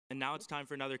Now it's time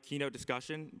for another keynote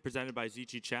discussion presented by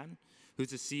Ziqi Chen,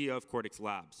 who's the CEO of Cortex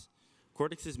Labs.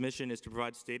 Cortex's mission is to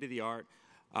provide state-of-the-art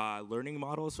learning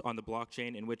models on the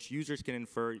blockchain in which users can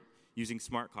infer using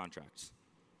smart contracts.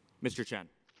 Mr. Chen.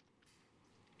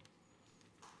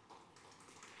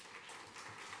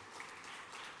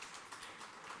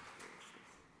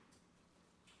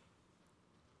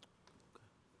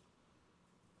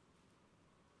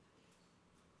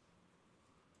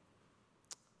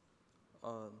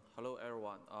 Hello,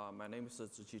 everyone. My name is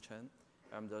Ziqi Chen.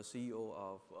 I'm the CEO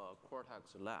of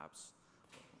Cortex Labs.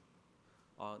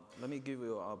 Let me give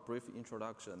you a brief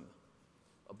introduction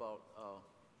about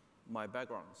my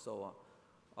background. So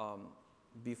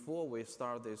before we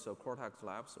start this Cortex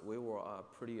Labs, we were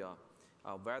pretty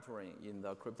veteran in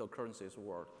the cryptocurrencies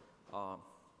world.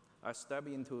 I stepped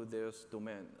into this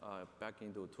domain back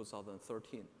into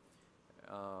 2013.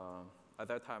 At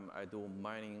that time, I do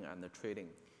mining and trading.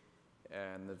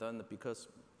 And then because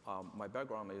my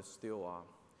background is still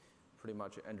pretty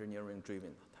much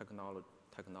engineering-driven,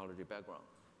 technology background,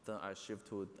 then I shift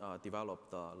to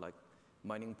develop the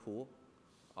mining pool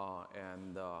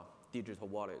and digital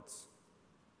wallets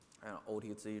and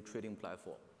OTC trading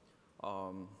platform.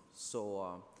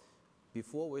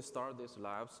 Before we start these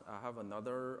labs, I have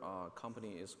another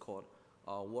company. It's called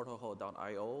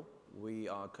Waterhole.io. We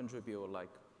contribute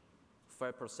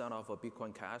 5% of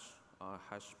Bitcoin Cash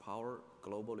hash power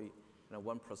globally, and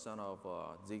 1% of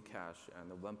Zcash,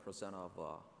 and 1% of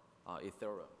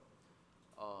Ethereum.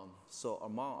 So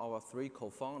among our three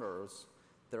co-founders,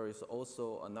 there is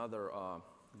also another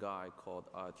guy called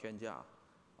Tianjia.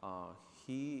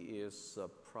 He is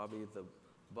probably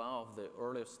one of the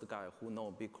earliest guy who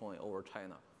know Bitcoin over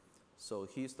China. So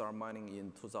he started mining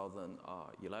in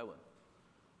 2011.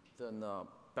 Then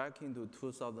back into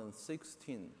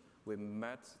 2016, we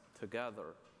met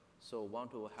together. So want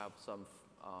to have some,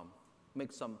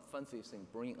 make some fancy thing,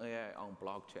 bring AI on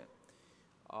blockchain.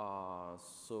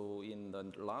 So in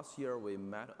the last year, we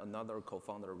met another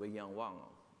co-founder, Weiyang Wang,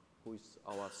 who is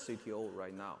our CTO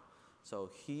right now.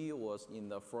 So he was in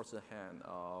the first hand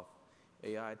of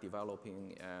AI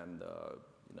developing and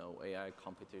AI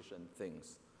competition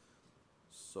things.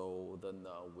 So then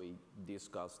we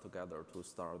discussed together to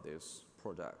start this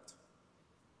project.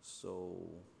 So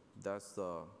that's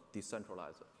the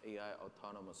Decentralized AI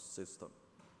autonomous system.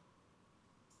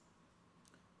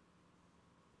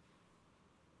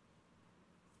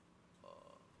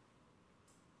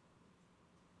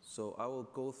 So I will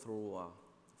go through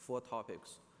 4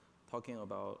 topics, talking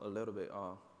about a little bit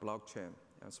blockchain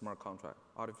and smart contract,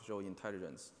 artificial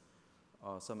intelligence,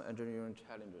 some engineering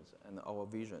challenges, and our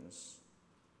visions.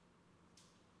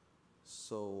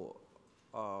 So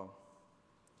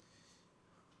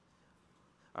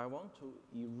I want to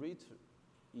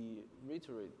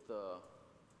reiterate the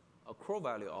core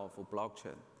value of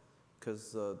blockchain,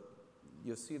 because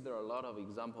you see there are a lot of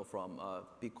examples from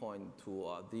Bitcoin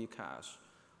to Zcash.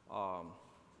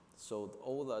 So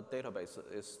all the database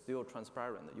is still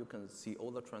transparent. You can see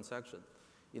all the transactions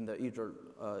in the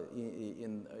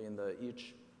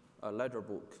each ledger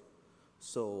book.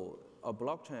 So a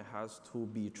blockchain has to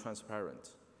be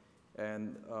transparent,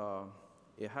 and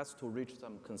it has to reach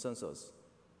some consensus,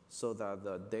 so that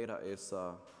the data is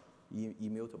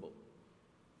immutable.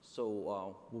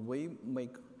 So when we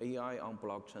make AI on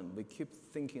blockchain, we keep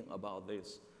thinking about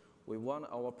this. We want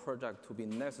our project to be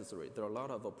necessary. There are a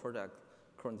lot of projects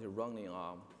currently running.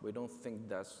 We don't think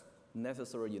that's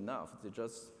necessary enough. They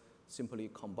just simply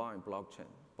combine blockchain.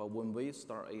 But when we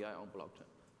start AI on blockchain,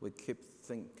 we keep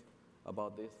think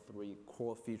about these 3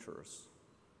 core features.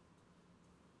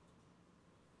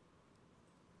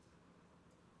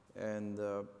 And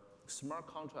smart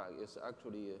contract is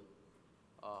actually,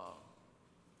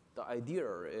 the idea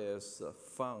is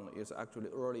found is actually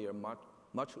earlier,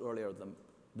 much earlier than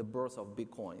the birth of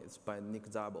Bitcoin. It's by Nick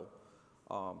Szabo.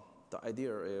 The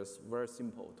idea is very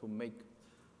simple, to make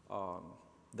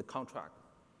the contract,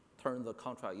 turn the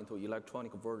contract into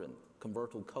electronic version,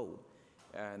 convert to code,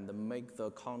 and make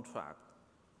the contract,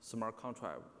 smart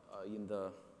contract in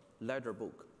the ledger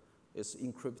book is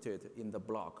encrypted in the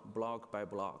block by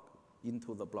block,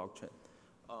 into the blockchain.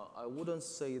 I wouldn't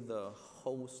say the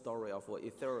whole story of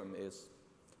Ethereum is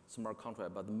smart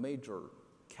contract, but the major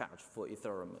catch for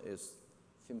Ethereum is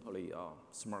simply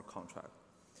smart contract.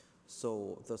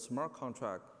 So the smart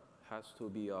contract has to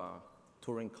be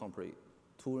Turing complete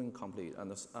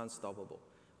and unstoppable.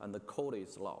 And the code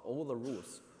is law. All the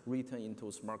rules written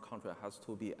into smart contract has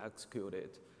to be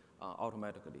executed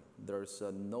automatically. There's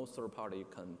no third party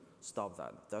can stop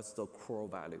that. That's the core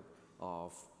value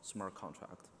of smart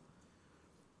contract.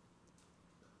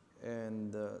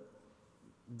 And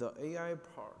The AI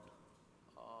part,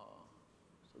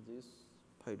 so this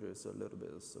page is a little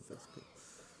bit sophisticated.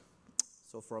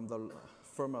 So from the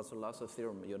Fermat's last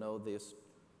theorem, you know this,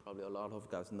 probably a lot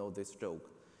of guys know this joke.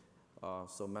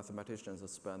 So mathematicians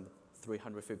spend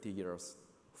 350 years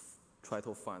try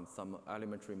to find some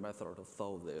elementary method to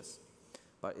solve this.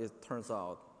 But it turns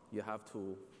out you have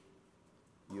to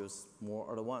use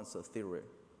more advanced theory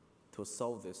to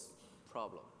solve this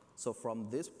problem. So from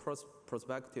this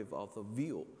perspective of the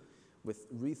view,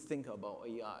 with rethink about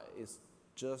AI is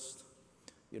just,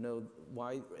 you know,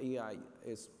 why AI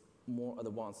is more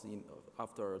advanced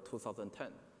after 2010.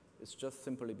 It's just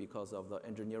simply because of the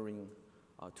engineering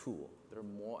tool. There are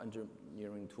more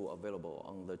engineering tools available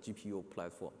on the GPU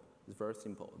platform. It's very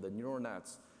simple. The neural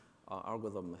nets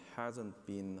algorithm hasn't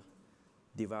been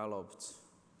developed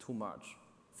too much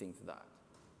since that.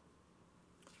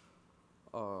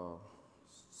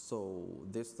 So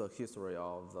this is the history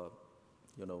of the,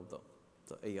 you know,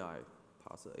 the AI,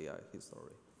 past AI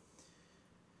history.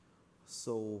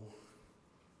 So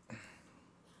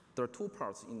there are two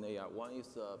parts in AI. One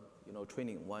is you know,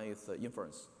 training. One is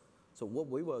inference. So what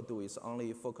we will do is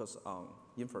only focus on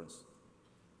inference.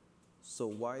 So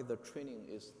why the training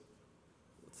is,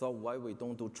 so why we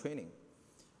don't do training?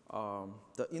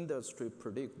 The industry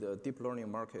predict the deep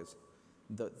learning markets,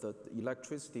 the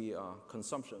electricity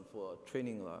consumption for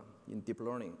training in deep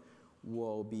learning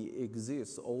will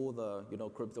exist all the, you know,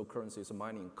 cryptocurrencies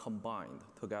mining combined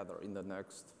together in the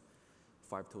next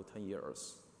 5 to 10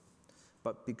 years.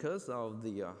 But because of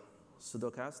the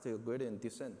stochastic gradient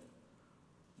descent,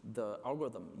 the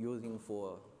algorithm using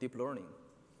for deep learning,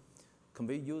 can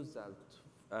we use that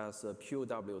as a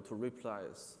POW to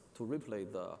replace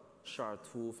the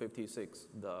SHA-256,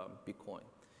 the Bitcoin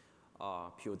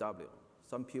POW?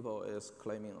 Some people is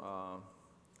claiming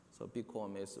so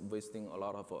Bitcoin is wasting a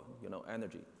lot of you know,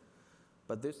 energy,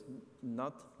 but this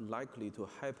not likely to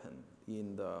happen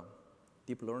in the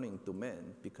deep learning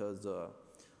domain because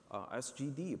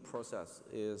SGD process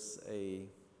is a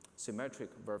symmetric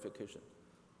verification,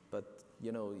 but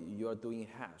you know, you are doing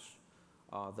hash.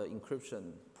 The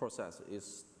encryption process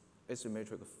is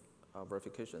asymmetric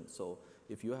verification. So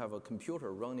if you have a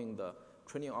computer running the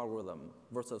training algorithm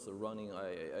versus running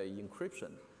a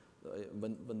encryption,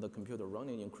 when the computer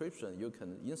running encryption, you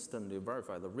can instantly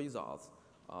verify the results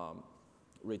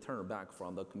returned back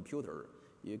from the computer.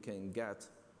 You can get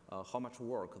how much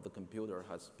work the computer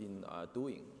has been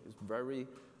doing. It's very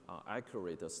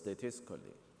accurate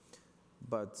statistically.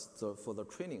 But for the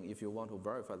training, if you want to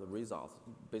verify the results,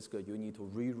 basically you need to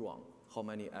rerun how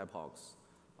many epochs,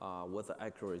 what the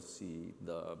accuracy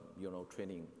the, you know,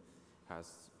 training has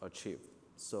achieved.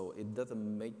 So it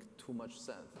doesn't make too much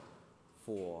sense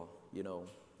for, you know,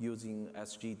 using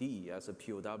SGD as a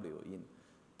POW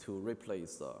to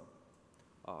replace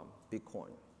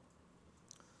Bitcoin.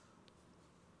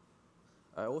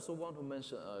 I also want to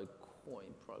mention a coin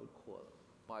probably called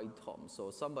Bytom. So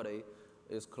somebody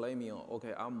is claiming,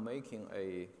 okay, I'm making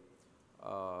a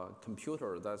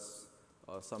computer that's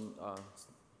some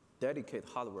dedicated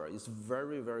hardware. It's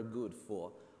very, very good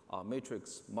for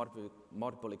matrix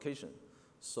multiplication.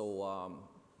 So,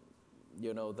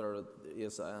 you know, there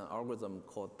is an algorithm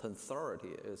called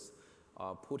Tensarity, is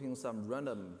putting some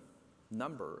random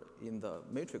number in the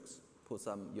matrix, put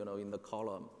some, you know, in the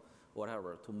column,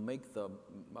 whatever, to make the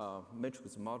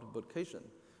matrix multiplication.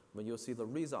 When you see the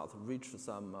result reach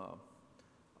some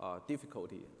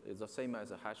difficulty, it's the same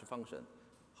as a hash function.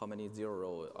 How many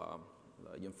zero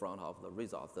in front of the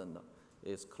result, then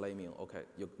is claiming, okay,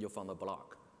 you found a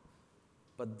block.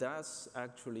 But that's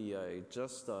actually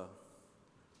just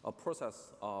a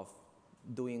process of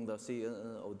doing the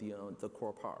CNN, ODN, the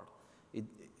core part.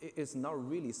 It's not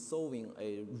really solving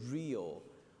a real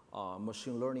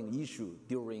machine learning issue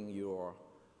during your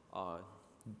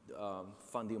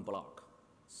funding block.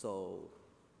 So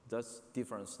that's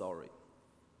different story.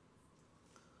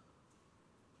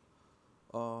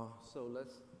 So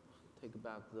let's take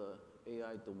back the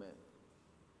AI domain.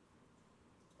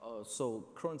 So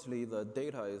currently the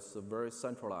data is very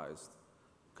centralized.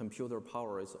 Computer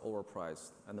power is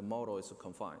overpriced and the model is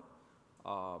confined.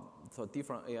 So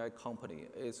different AI company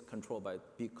is controlled by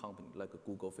big company like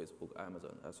Google, Facebook,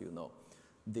 Amazon, as you know.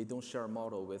 They don't share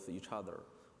model with each other.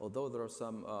 Although there are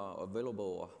some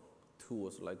available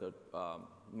tools like a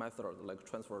method like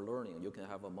transfer learning, you can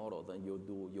have a model, then you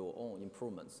do your own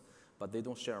improvements, but they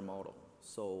don't share model.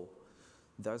 So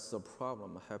that's the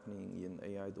problem happening in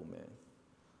AI domain.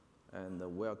 And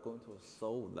we are going to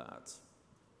solve that.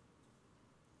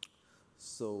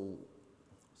 So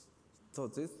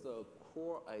this is the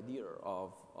core idea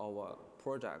of our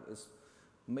project is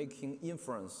making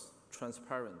inference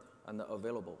transparent and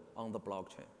available on the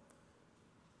blockchain.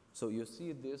 So you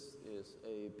see this is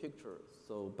a picture.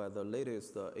 So by the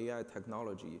latest AI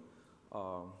technology,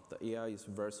 the AI is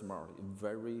very smart,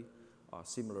 very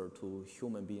similar to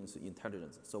human beings'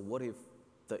 intelligence. So what if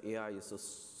the AI is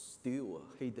still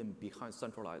hidden behind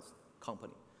centralized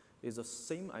company? It's the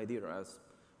same idea as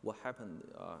what happened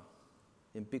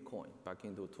in Bitcoin back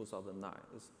into 2009.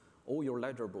 It's all your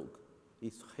ledger book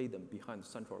is hidden behind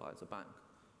centralized bank.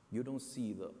 You don't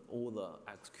see all the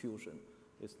execution.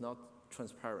 It's not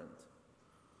transparent.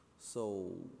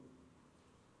 So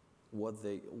what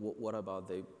about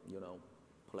they,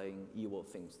 playing evil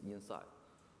things inside?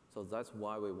 So that's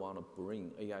why we want to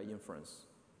bring AI inference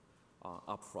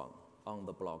upfront on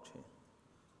the blockchain.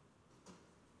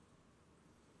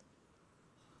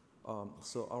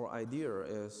 So our idea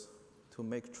is to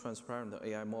make transparent the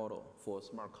AI model for a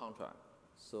smart contract.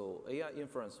 So AI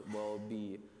inference will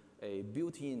be a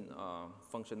built-in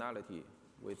functionality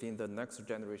within the next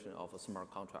generation of a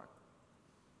smart contract.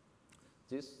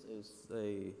 This is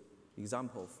an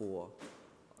example for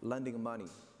lending money.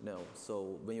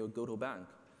 So when you go to bank,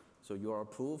 so you are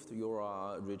approved, you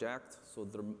are rejected, so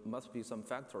there must be some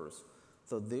factors.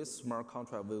 So this smart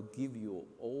contract will give you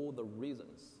all the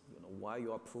reasons, why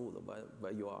you are approved,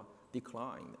 why you are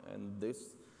declined, and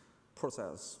this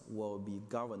process will be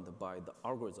governed by the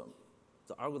algorithm.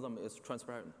 The algorithm is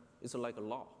transparent. It's like a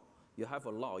law. You have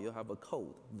a law, you have a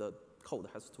code. The code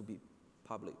has to be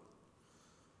public.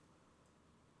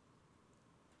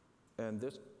 And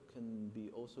this can be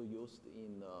also used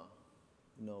in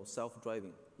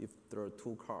self-driving. If there are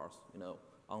two cars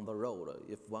on the road,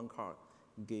 if one car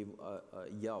gave a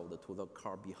yell to the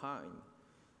car behind,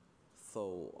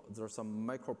 so there's some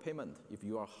micro payment. If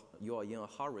you are in a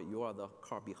hurry, you are the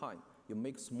car behind, you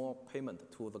make small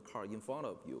payment to the car in front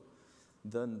of you,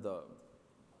 then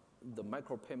the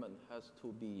micro payment has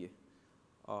to be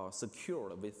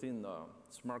secured within the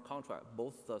smart contract.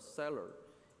 Both the seller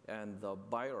and the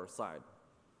buyer side,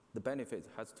 the benefit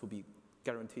has to be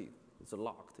guaranteed. It's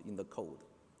locked in the code.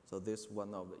 So this is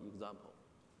one of the examples.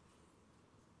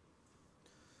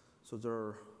 So there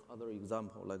are other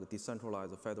examples like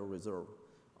decentralized Federal Reserve,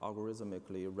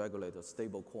 algorithmically regulate a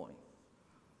stable coin,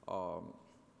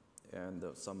 and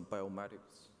some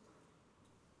biometrics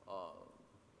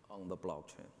on the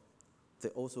blockchain. They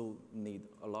also need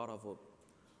a lot of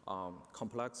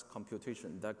complex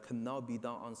computation that cannot be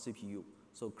done on CPU.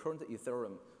 So current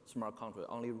Ethereum smart contract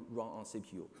only run on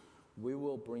CPU. We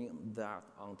will bring that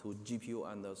onto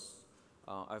GPU and the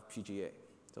FPGA.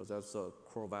 So that's a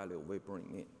core value we bring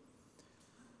in.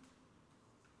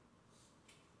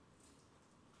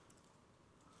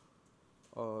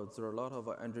 There are a lot of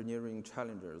engineering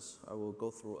challenges. I will go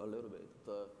through a little bit.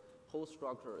 The whole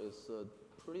structure is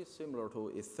pretty similar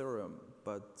to Ethereum,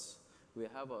 but we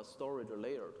have a storage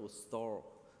layer to store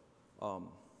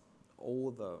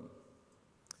all the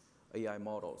AI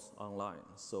models online.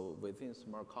 So within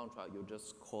smart contract, you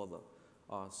just call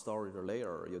the storage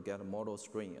layer, you get a model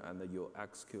string, and you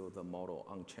execute the model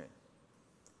on chain.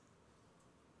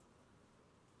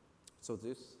 So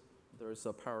there is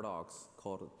a paradox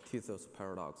called Tethys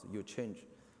paradox. You change,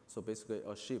 so basically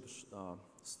a ship's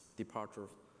departure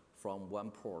from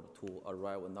one port to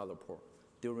arrive another port.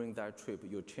 During that trip,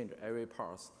 you change every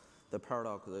part. The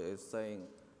paradox is saying,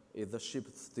 is the ship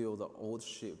still the old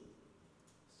ship?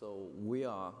 So we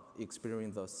are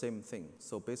experiencing the same thing.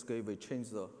 So basically, we change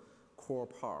the core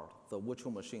part, the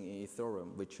virtual machine in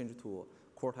Ethereum, we change to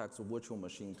Cortex virtual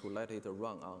machine to let it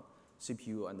run on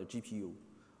CPU and the GPU.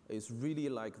 It's really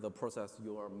like the process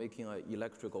you are making an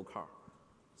electrical car.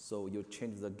 So you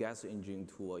change the gas engine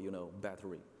to a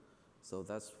battery. So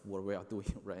that's what we are doing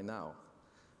right now.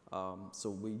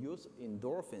 So we use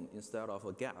endorphin instead of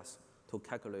a gas to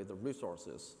calculate the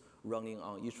resources running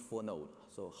on each full node.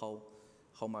 So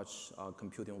how much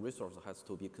computing resource has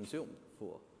to be consumed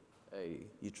for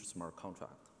each smart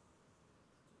contract.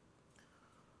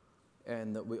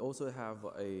 And we also have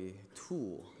a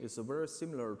tool. It's very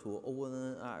similar to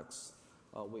ONNX.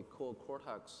 We call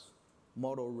Cortex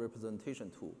model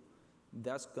representation tool.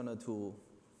 That's going to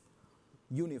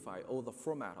unify all the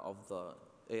format of the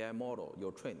AI model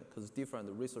you're trained, because different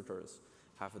researchers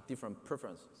have a different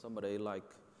preference. Somebody like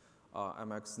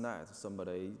MXNet,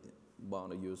 somebody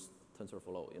want to use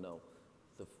TensorFlow.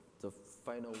 The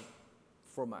final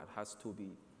format has to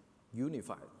be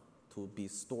unified to be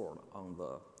stored on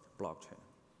the blockchain.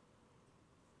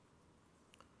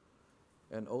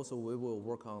 And also we will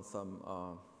work on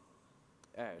some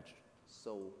edge.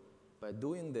 So by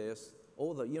doing this,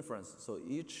 all the inference, so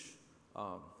each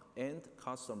end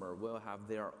customer will have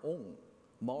their own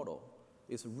model.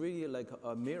 it's really like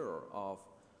a mirror of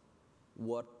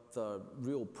what the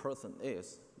real person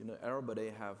is. You know,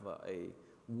 everybody have a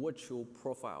virtual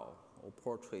profile or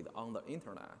portrait on the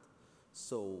internet.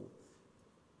 So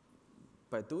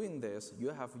by doing this, you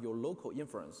have your local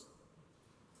inference.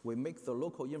 We make the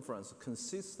local inference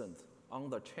consistent on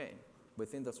the chain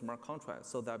within the smart contract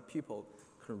so that people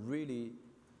can really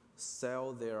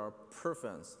sell their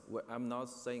preference. Well, I'm not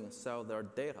saying sell their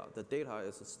data. The data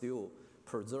is still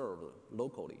preserved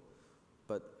locally.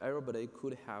 But everybody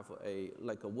could have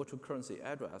like a virtual currency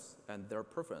address and their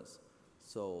preference.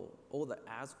 So all the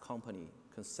ads company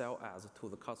can sell ads to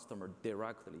the customer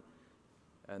directly.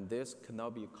 And this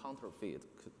cannot be counterfeit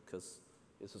because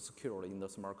it's secure in the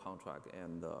smart contract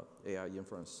and AI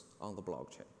inference on the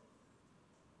blockchain.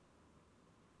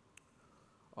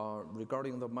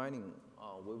 Regarding the mining,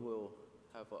 we will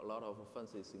have a lot of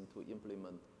fancy things to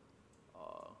implement,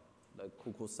 like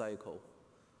cuckoo cycle.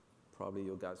 Probably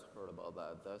you guys heard about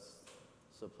that. That's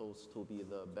supposed to be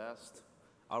the best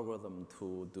algorithm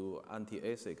to do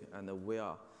anti-ASIC, and we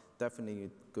are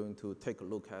definitely going to take a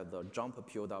look at the jump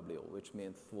POW, which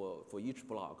means for each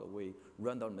block, we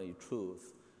randomly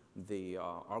choose the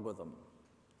algorithm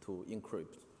to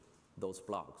encrypt those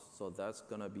blocks. So that's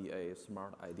gonna be a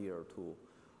smart idea to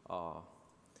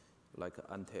like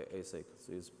anti-ASIC.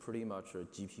 So it's pretty much a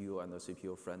GPU and a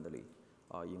CPU friendly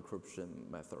encryption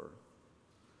method.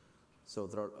 So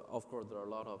there are, of course, there are a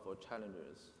lot of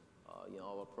challenges in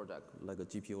our project, like a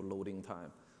GPU loading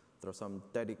time. There are some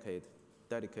dedicated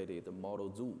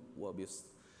model zoo will be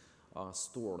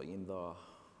stored in the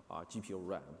GPU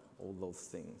RAM, all those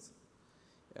things.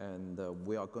 And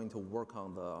we are going to work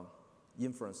on the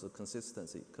inference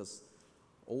consistency because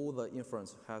all the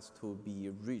inference has to be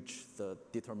reach the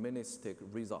deterministic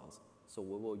results. So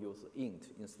we will use int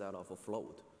instead of a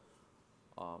float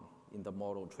in the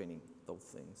model training, those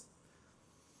things.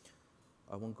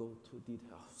 I won't go too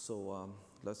detail. So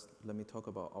let me talk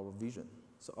about our vision.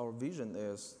 So our vision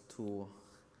is to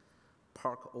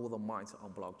park all the minds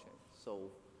on blockchain. So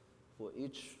for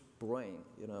each brain,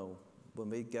 you know, when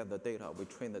we get the data, we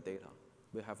train the data.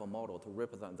 We have a model to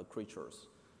represent the creatures.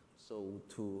 So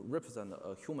to represent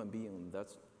a human being,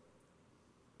 that's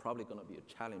probably going to be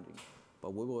challenging.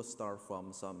 But we will start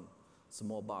from some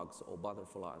small bugs or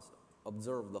butterflies,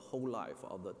 observe the whole life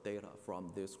of the data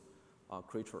from these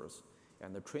creatures,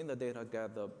 and train the data,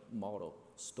 get the model,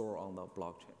 store on the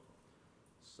blockchain.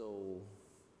 So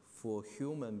for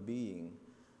human being,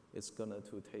 it's going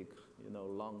to take, you know,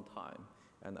 a long time.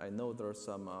 And I know there's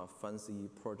some fancy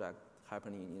project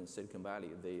happening in Silicon Valley.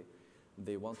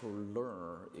 They want to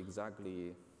learn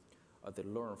exactly, they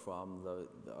learn from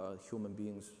the human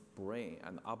being's brain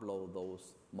and upload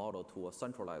those models to a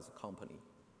centralized company.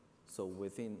 So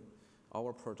within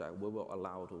our project, we will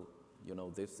allow to, you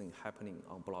know, this thing happening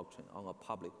on blockchain, on a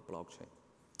public blockchain.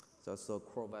 That's the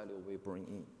core value we bring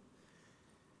in.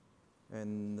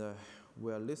 And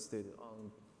we are listed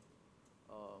on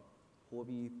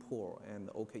Huobi Pool and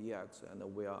OKEX,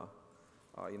 and we are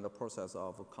in the process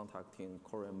of contacting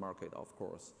Korean market, of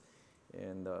course.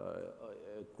 And a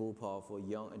group of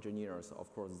young engineers,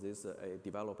 of course, this is a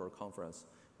developer conference.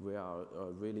 We are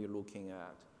really looking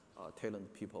at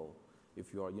talent people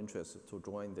if you are interested to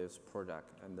join this project.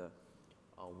 And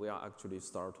we are actually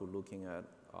start to looking at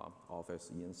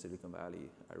office in Silicon Valley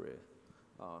area,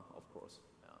 of course.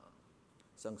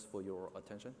 Thanks for your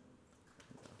attention.